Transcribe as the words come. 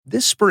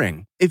This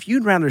spring, if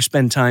you'd rather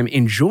spend time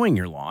enjoying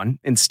your lawn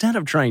instead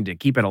of trying to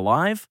keep it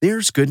alive,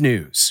 there's good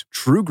news.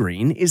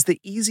 TruGreen is the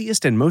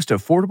easiest and most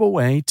affordable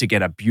way to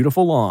get a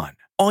beautiful lawn.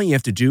 All you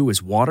have to do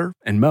is water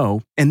and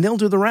mow, and they'll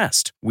do the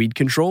rest. Weed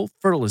control,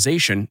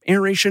 fertilization,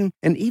 aeration,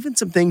 and even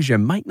some things you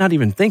might not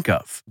even think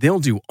of. They'll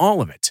do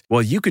all of it,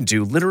 while you can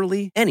do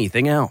literally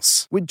anything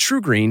else. With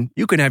TruGreen,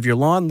 you can have your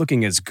lawn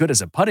looking as good as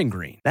a putting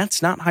green.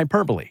 That's not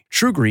hyperbole.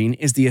 TruGreen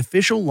is the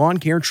official lawn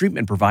care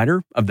treatment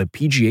provider of the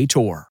PGA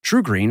Tour.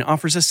 TruGreen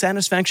offers a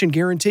satisfaction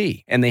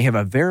guarantee, and they have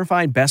a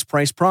verified best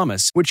price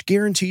promise, which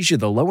guarantees you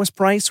the lowest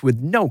price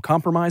with no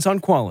compromise on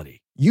quality.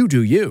 You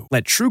do you.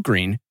 Let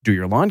TruGreen do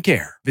your lawn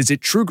care. Visit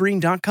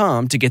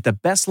TruGreen.com to get the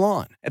best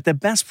lawn at the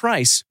best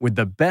price with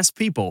the best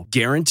people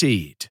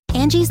guaranteed.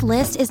 Angie's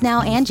List is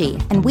now Angie,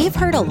 and we've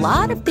heard a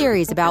lot of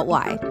theories about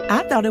why.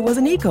 I thought it was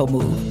an eco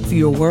move.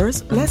 Fewer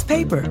words, less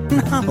paper.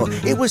 No,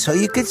 it was so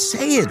you could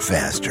say it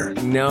faster.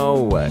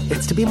 No,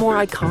 it's to be more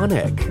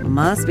iconic.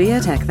 Must be a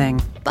tech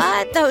thing.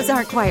 But those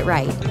aren't quite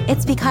right.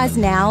 It's because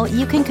now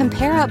you can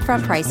compare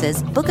upfront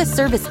prices, book a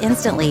service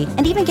instantly,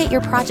 and even get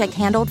your project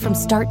handled from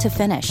start to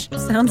finish.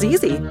 Sounds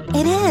easy.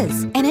 It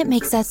is, and it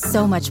makes us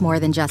so much more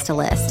than just a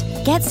list.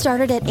 Get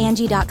started at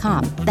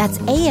Angie.com. That's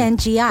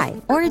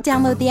ANGI, or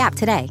download the app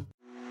today.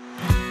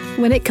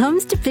 When it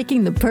comes to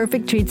picking the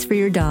perfect treats for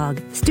your dog,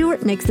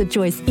 Stewart makes the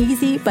choice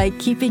easy by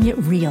keeping it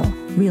real.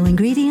 Real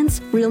ingredients,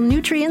 real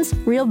nutrients,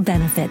 real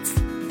benefits.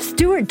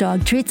 Stewart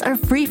dog treats are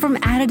free from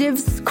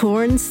additives,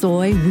 corn,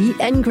 soy, wheat,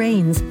 and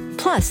grains.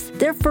 Plus,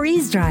 they're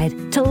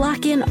freeze-dried to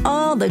lock in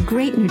all the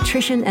great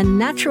nutrition and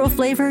natural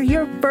flavor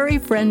your furry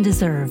friend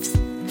deserves.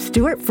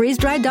 Stewart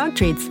freeze-dried dog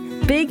treats.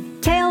 Big,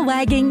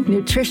 tail-wagging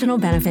nutritional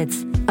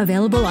benefits.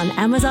 Available on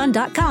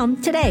Amazon.com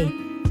today.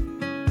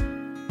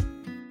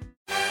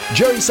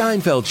 Jerry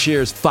Seinfeld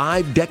shares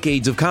 5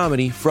 decades of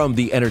comedy from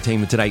the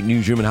Entertainment Tonight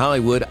newsroom in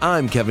Hollywood.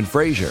 I'm Kevin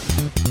Frazier.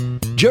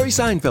 Jerry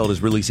Seinfeld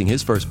is releasing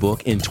his first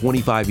book in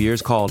 25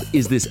 years called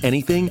Is This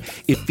Anything?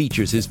 It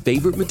features his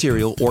favorite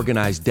material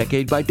organized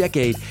decade by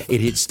decade. It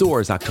hits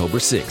stores October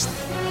 6th.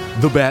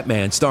 The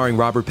Batman, starring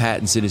Robert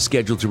Pattinson, is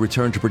scheduled to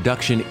return to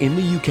production in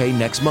the UK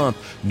next month.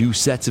 New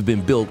sets have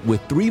been built with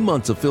 3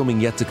 months of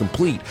filming yet to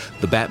complete.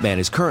 The Batman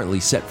is currently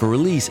set for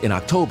release in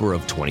October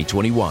of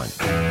 2021.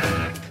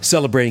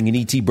 Celebrating an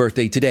E.T.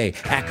 birthday today,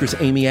 actress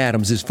Amy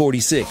Adams is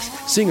 46,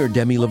 singer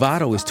Demi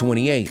Lovato is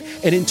 28,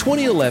 and in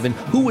 2011,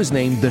 who was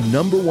named the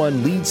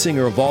 #1 lead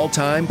singer of all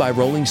time by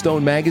Rolling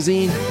Stone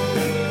magazine?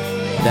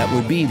 That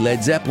would be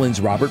Led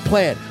Zeppelin's Robert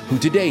Plant, who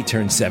today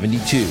turns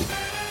 72.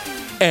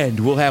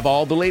 And we'll have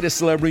all the latest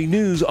celebrity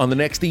news on the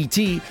next ET.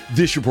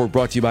 This report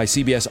brought to you by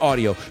CBS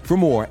Audio. For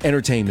more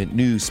entertainment,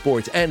 news,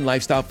 sports, and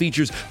lifestyle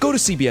features, go to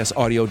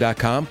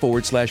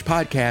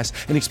cbsaudio.com/podcast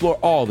and explore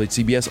all that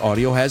CBS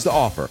Audio has to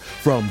offer.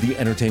 From the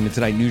Entertainment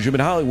Tonight newsroom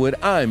in Hollywood,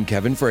 I'm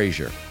Kevin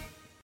Frazier.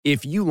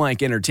 If you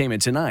like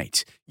Entertainment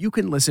Tonight, you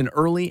can listen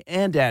early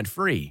and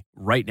ad-free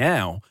right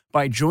now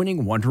by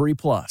joining Wondery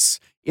Plus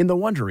in the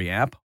Wondery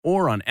app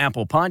or on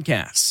Apple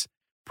Podcasts.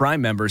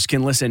 Prime members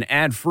can listen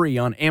ad-free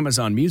on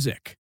Amazon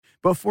Music.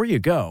 Before you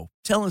go,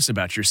 tell us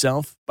about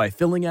yourself by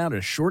filling out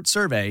a short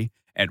survey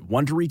at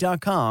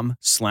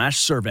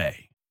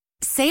Wondery.com/survey.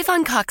 Save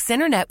on Cox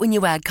Internet when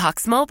you add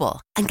Cox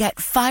Mobile and get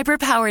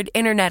fiber-powered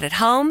internet at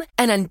home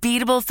and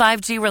unbeatable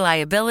 5G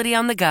reliability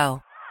on the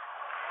go.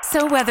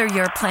 So whether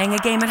you're playing a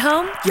game at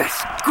home,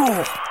 Yes,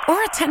 goal.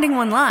 or attending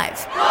one live,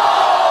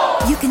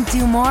 you can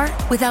do more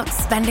without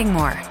spending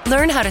more.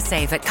 Learn how to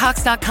save at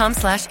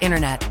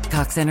Cox.com/internet.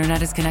 Cox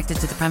Internet is connected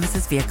to the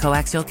premises via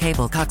coaxial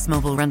cable. Cox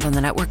Mobile runs on the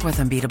network with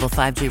unbeatable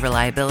 5G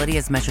reliability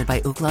as measured by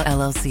Ookla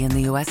LLC in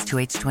the U.S. to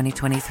H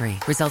 2023.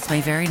 Results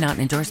may vary, not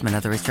an endorsement.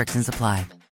 Other restrictions apply.